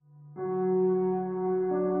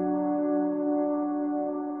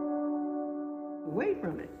away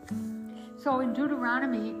from it. So in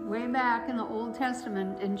Deuteronomy, way back in the Old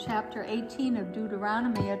Testament, in chapter 18 of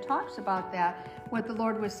Deuteronomy, it talks about that, what the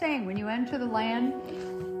Lord was saying. When you enter the land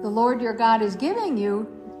the Lord your God is giving you,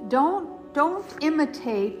 don't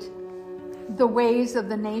imitate the ways of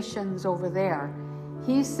the nations over there.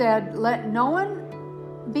 He said, let no one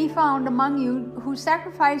be found among you who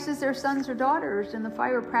sacrifices their sons or daughters in the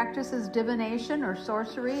fire, practices divination or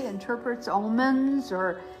sorcery, interprets omens,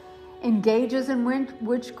 or engages in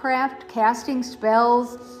witchcraft, casting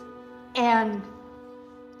spells, and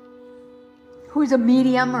who's a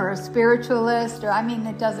medium or a spiritualist, or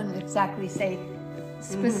it doesn't exactly say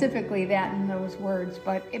specifically that in those words,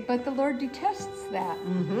 but the Lord detests that.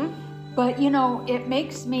 But it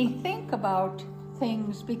makes me think about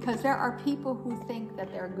things, because there are people who think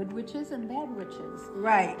that there are good witches and bad witches.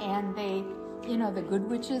 Right. And they, the good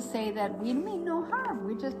witches say that we mean no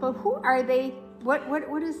harm. But who are they? What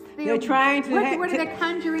is the? They're trying to. What are they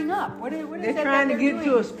conjuring up? What is they're trying to get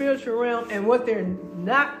to a spiritual realm, and what they're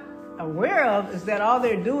not aware of is that all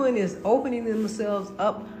they're doing is opening themselves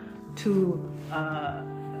up to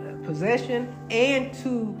possession and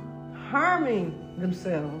to harming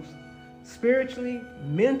themselves spiritually,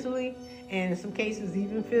 mentally, and in some cases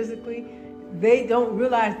even physically. They don't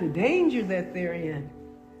realize the danger that they're in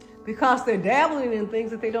because they're dabbling in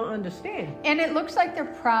things that they don't understand. And it looks like they're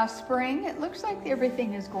prospering. It looks like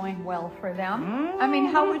everything is going well for them.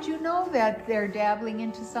 How would you know that they're dabbling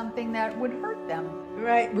into something that would hurt them?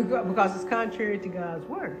 Right, because it's contrary to God's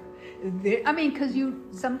word. Because you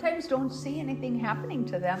sometimes don't see anything happening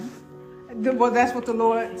to them. Well, that's what the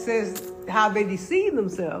Lord says, how they deceive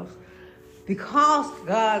themselves. Because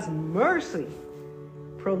God's mercy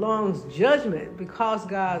prolongs judgment, because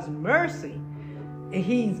God's mercy,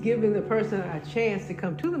 He's giving the person a chance to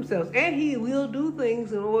come to themselves, and He will do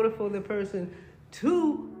things in order for the person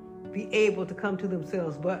to be able to come to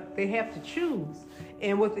themselves, but they have to choose.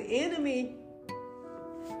 And what the enemy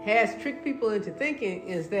has tricked people into thinking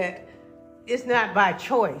is that it's not by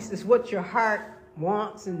choice. It's what your heart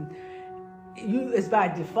wants, and it's by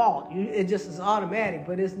default. It just is automatic,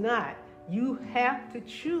 but it's not. You have to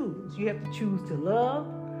choose. You have to choose to love.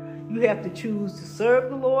 You have to choose to serve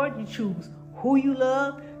the Lord. You choose who you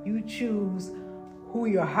love. You choose who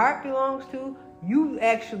your heart belongs to. You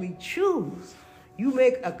actually choose. You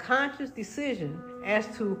make a conscious decision as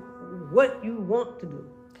to what you want to do.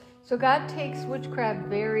 So God takes witchcraft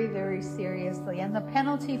very, very seriously. And the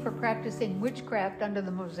penalty for practicing witchcraft under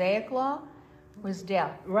the Mosaic law was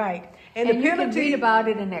death. Right. And the penalty, you can read about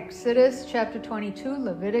it in Exodus chapter 22,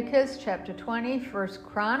 Leviticus chapter 20, 1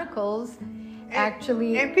 Chronicles.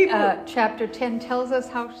 Chapter 10 tells us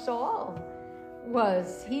how Saul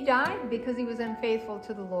was. He died because he was unfaithful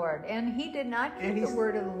to the Lord. And he did not keep the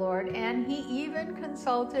word of the Lord. And he even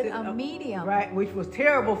consulted a medium. Right, which was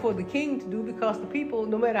terrible for the king to do, because the people,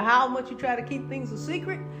 no matter how much you try to keep things a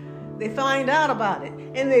secret, they find out about it.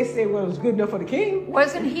 And they say, well, it was good enough for the king.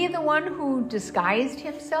 Wasn't he the one who disguised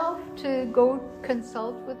himself to go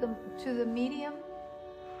consult with to the medium?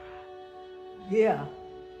 Yeah.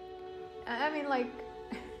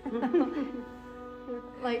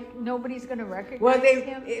 Like nobody's going to recognize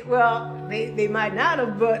him? They might not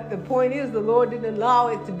have, but the point is the Lord didn't allow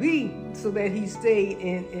it to be so that he stayed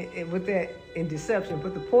in with that in deception.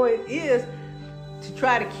 But the point is to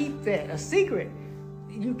try to keep that a secret.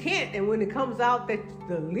 You can't. And when it comes out that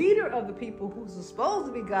the leader of the people, who's supposed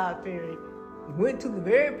to be God-fearing, went to the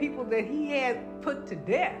very people that he had put to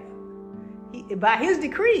death by his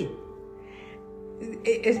decree,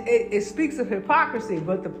 it speaks of hypocrisy.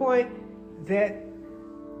 But the point that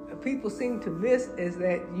people seem to miss is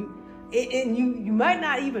that you might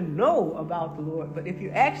not even know about the Lord, but if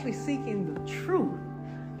you're actually seeking the truth,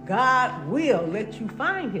 God will let you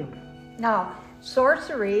find him. Now,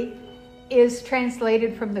 sorcery is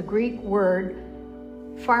translated from the Greek word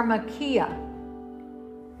pharmakia,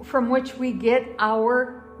 from which we get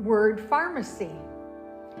our word pharmacy.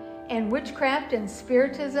 And witchcraft and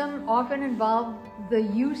spiritism often involve the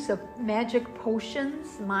use of magic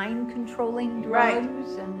potions, mind-controlling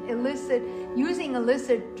drugs, and using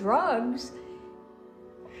illicit drugs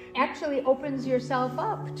actually opens yourself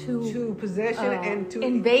up to possession and to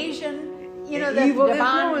invasion.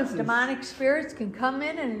 The demonic spirits can come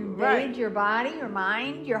in and invade your body, your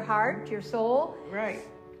mind, your heart, your soul. Right.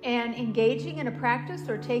 And engaging in a practice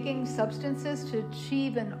or taking substances to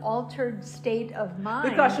achieve an altered state of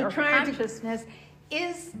mind or consciousness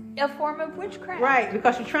is a form of witchcraft. Right,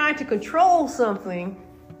 because you're trying to control something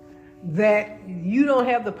that you don't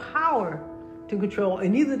have the power to control,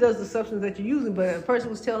 and neither does the substance that you're using. But a person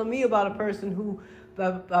was telling me about a person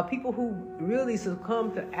people who really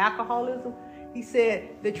succumb to alcoholism, He said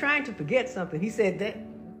they're trying to forget something. He said that,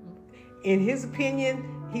 in his opinion,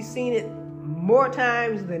 he's seen it more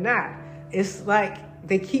times than not. It's like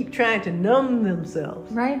they keep trying to numb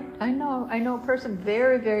themselves. Right. I know a person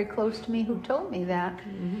very, very close to me who told me that,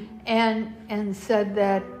 and said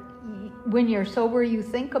that when you're sober, you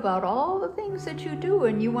think about all the things that you do,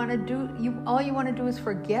 and all you want to do is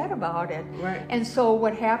forget about it. Right. And so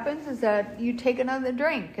what happens is that you take another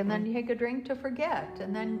drink, and then you take a drink to forget,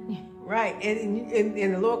 and then. Right. And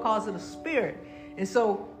the Lord calls it a spirit. And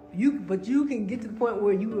so you can get to the point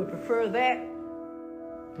where you would prefer that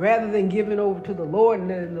rather than giving over to the Lord and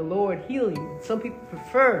then the Lord heal you. Some people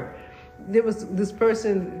prefer. There was this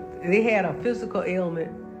person, they had a physical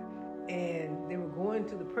ailment, and they were going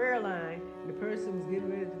to the prayer line, and the person was getting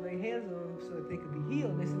ready to lay hands on them so that they could be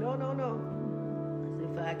healed. They said, no.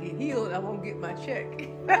 If I get healed, I won't get my check.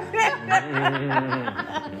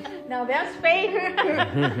 Now that's faith.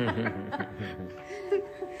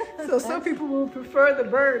 So some people will prefer the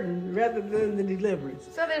burden rather than the deliverance.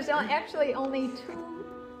 So there's actually only two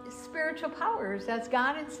spiritual powers. That's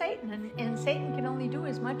God and Satan. And Satan can only do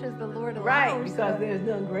as much as the Lord allows. Right, because there's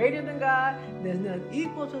none greater than God, there's none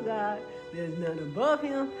equal to God, there's none above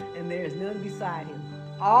him, and there's none beside him.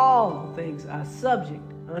 All things are subject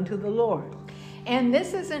unto the Lord. And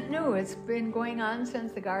this isn't new. It's been going on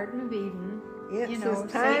since the Garden of Eden.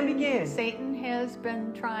 Since time began. Satan has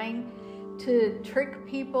been trying to trick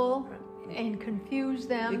people and confuse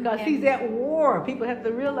them. Because he's at war. People have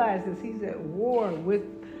to realize this. He's at war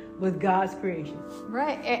with God's creation.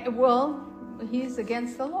 Right. Well, he's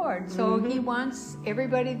against the Lord. So he wants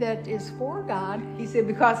everybody that is for God. He said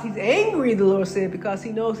because he's angry, the Lord said, because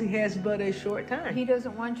he knows he has but a short time. He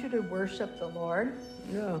doesn't want you to worship the Lord.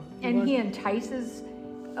 No. And he entices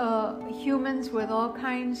humans with all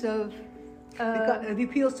kinds of because he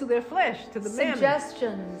appeals to their flesh, to the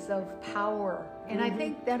suggestions of power. And I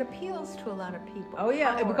think that appeals to a lot of people. Oh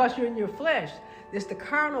yeah, power. Because you're in your flesh. It's the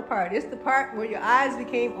carnal part. It's the part where your eyes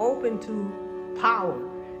became open to power.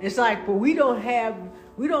 It's like, but we don't have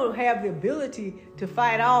the ability to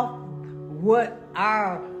fight off what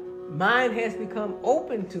our mind has become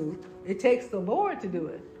open to. It takes the Lord to do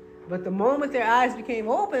it. But the moment their eyes became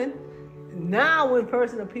open, now when a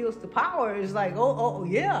person appeals to power, it's like, oh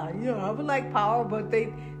yeah, I would like power, but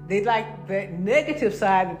they like that negative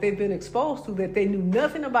side that they've been exposed to that they knew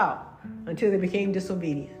nothing about until they became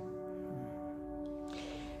disobedient.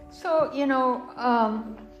 So,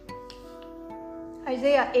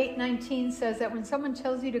 Isaiah 8:19 says that when someone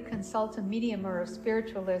tells you to consult a medium or a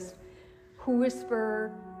spiritualist who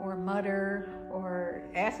whisper or mutter or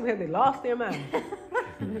ask them, have they lost their mind?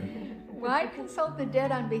 Well, I consult the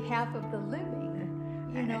dead on behalf of the living.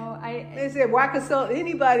 They said, why consult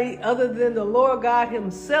anybody other than the Lord God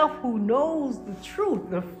himself who knows the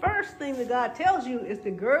truth? The first thing that God tells you is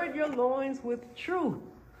to gird your loins with truth.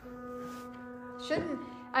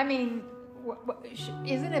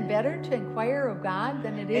 Isn't it better to inquire of God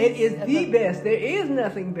than it is? It is the best. There is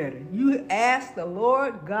nothing better. You ask the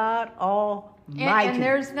Lord God Almighty. And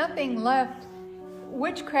there's nothing left.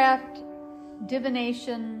 Witchcraft,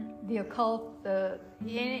 divination, the occult,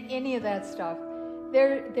 any of that stuff.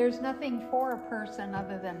 There's nothing for a person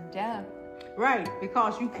other than death. Right,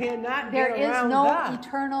 because you cannot there get around is no God.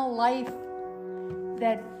 Eternal life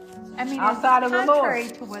that, outside it's of the Lord. Contrary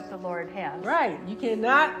to what the Lord has. Right, you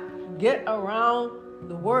cannot get around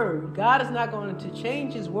the Word. God is not going to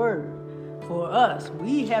change His Word for us.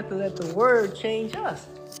 We have to let the Word change us.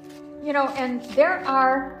 And there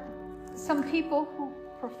are some people who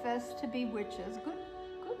profess to be witches, good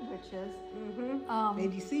witches. Mm-hmm. They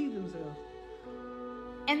deceive themselves.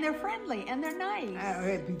 And they're friendly and they're nice. I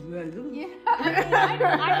heard people like that. Yeah,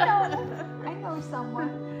 I know someone.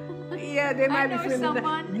 Yeah, they might be friendly.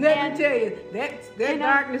 Someone, Let me tell you, that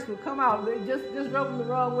darkness will come out. Just rub them the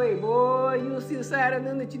wrong way, boy. You'll see a side of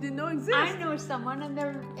them that you didn't know existed. I know someone, and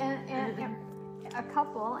they're and a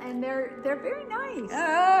couple, and they're very nice.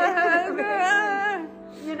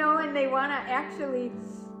 And they want to actually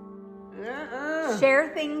share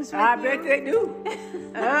things with you. I bet they do.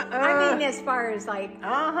 As far as like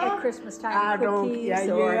at Christmas time, cookies I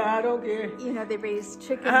don't care. They raise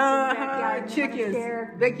chickens in the backyard. Chickens.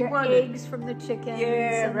 Get eggs from the chickens.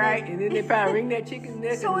 Yeah, right. And then they probably ring that chicken's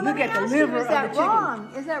neck so and look at the liver of the chicken. Is that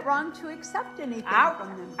wrong? Is that wrong to accept anything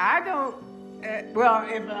from them? I don't. Well,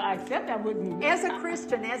 if I accept, I wouldn't. As a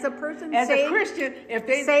Christian, as a person as saved, a Christian, if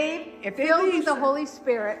they filled with the Holy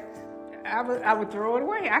Spirit, I would throw it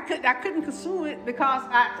away. I couldn't consume it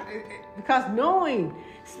because knowing,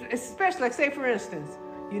 especially like say for instance,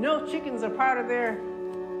 chickens are part of their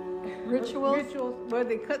rituals where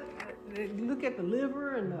they look at the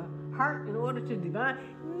liver and the heart in order to divine.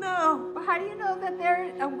 No. Well, how do you know that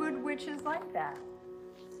there are good witches like that?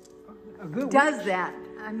 A good Does witch. that?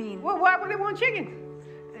 I mean, Well, why would they want chicken?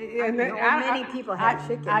 And many people have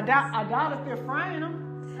chickens. I doubt if they're frying them.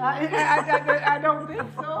 I don't think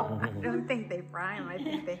so. I don't think they fry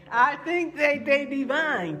them. I think they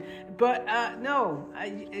divine, but no,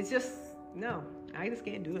 it's just no. I just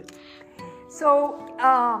can't do it. So,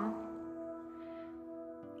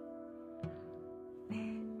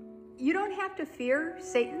 you don't have to fear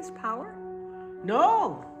Satan's power?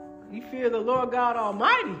 No, you fear the Lord God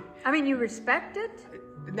Almighty. I mean, you respect it?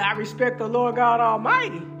 I respect the Lord God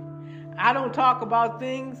Almighty. I don't talk about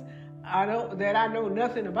things that I know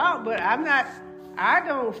nothing about, but I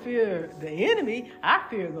don't fear the enemy. I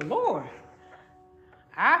fear the Lord.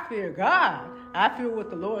 I fear God. I fear what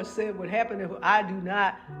the Lord said would happen if I do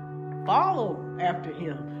not follow after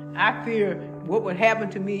him. I fear what would happen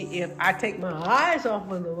to me if I take my eyes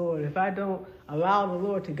off of the Lord, if I don't allow the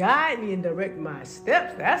Lord to guide me and direct my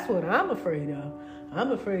steps. That's what I'm afraid of.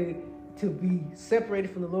 I'm afraid to be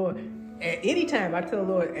separated from the Lord at any time. I tell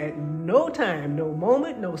the Lord, at no time, no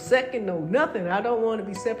moment, no second, no nothing. I don't want to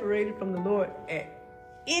be separated from the Lord at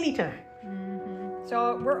any time. Mm-hmm.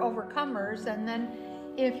 So we're overcomers. And then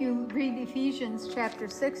if you read Ephesians chapter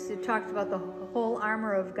 6, it talks about the whole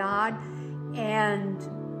armor of God and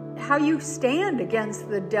how you stand against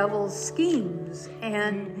the devil's schemes.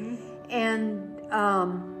 And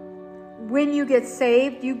when you get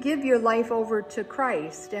saved, you give your life over to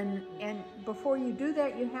Christ. And before you do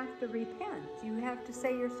that, you have to repent. You have to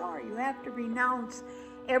say you're sorry. You have to renounce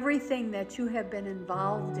everything that you have been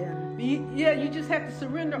involved in. You just have to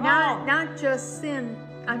surrender all. Not just sin.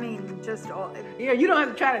 I mean, just all. Yeah, you don't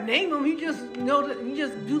have to try to name them. You just know that you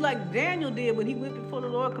just do like Daniel did when he went before the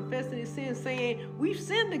Lord, confessing his sins, saying, "We've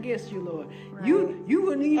sinned against you, Lord." Right. You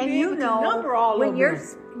wouldn't even be able to number all of them.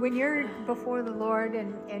 When you're before the Lord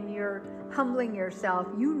and you're humbling yourself,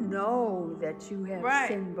 you know that you have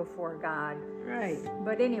sinned before God. Right.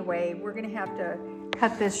 But anyway, we're going to have to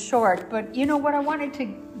cut this short. But you know what I wanted to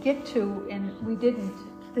get to, and we didn't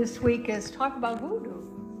this week, is talk about voodoo.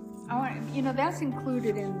 That's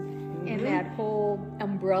included in that whole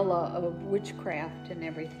umbrella of witchcraft and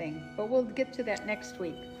everything. But we'll get to that next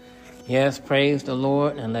week. Yes, praise the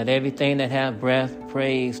Lord, and let everything that have breath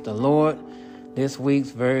praise the Lord. This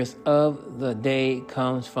week's verse of the day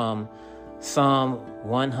comes from Psalm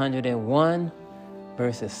 101,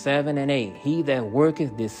 verses 7 and 8. He that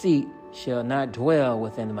worketh deceit shall not dwell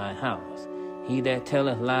within my house. He that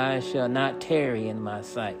telleth lies shall not tarry in my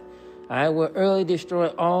sight. I will early destroy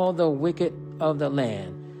all the wicked of the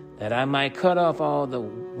land, that I might cut off all the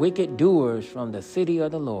wicked doers from the city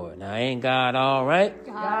of the Lord. Now, ain't God all right?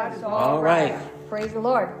 God is all right. Praise the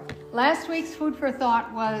Lord. Last week's food for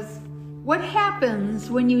thought was, what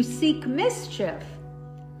happens when you seek mischief?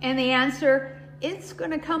 And the answer, it's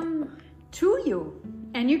going to come to you.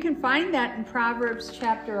 And you can find that in Proverbs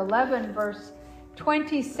chapter 11, verse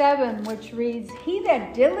 27, which reads, he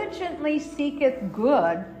that diligently seeketh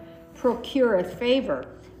good procureth favor,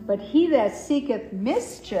 but he that seeketh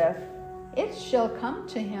mischief, it shall come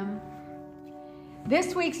to him.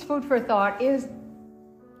 This week's food for thought is,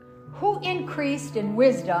 who increased in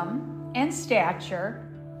wisdom and stature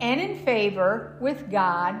and in favor with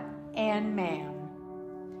God and man?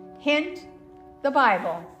 Hint, the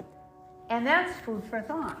Bible. And that's food for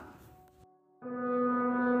thought.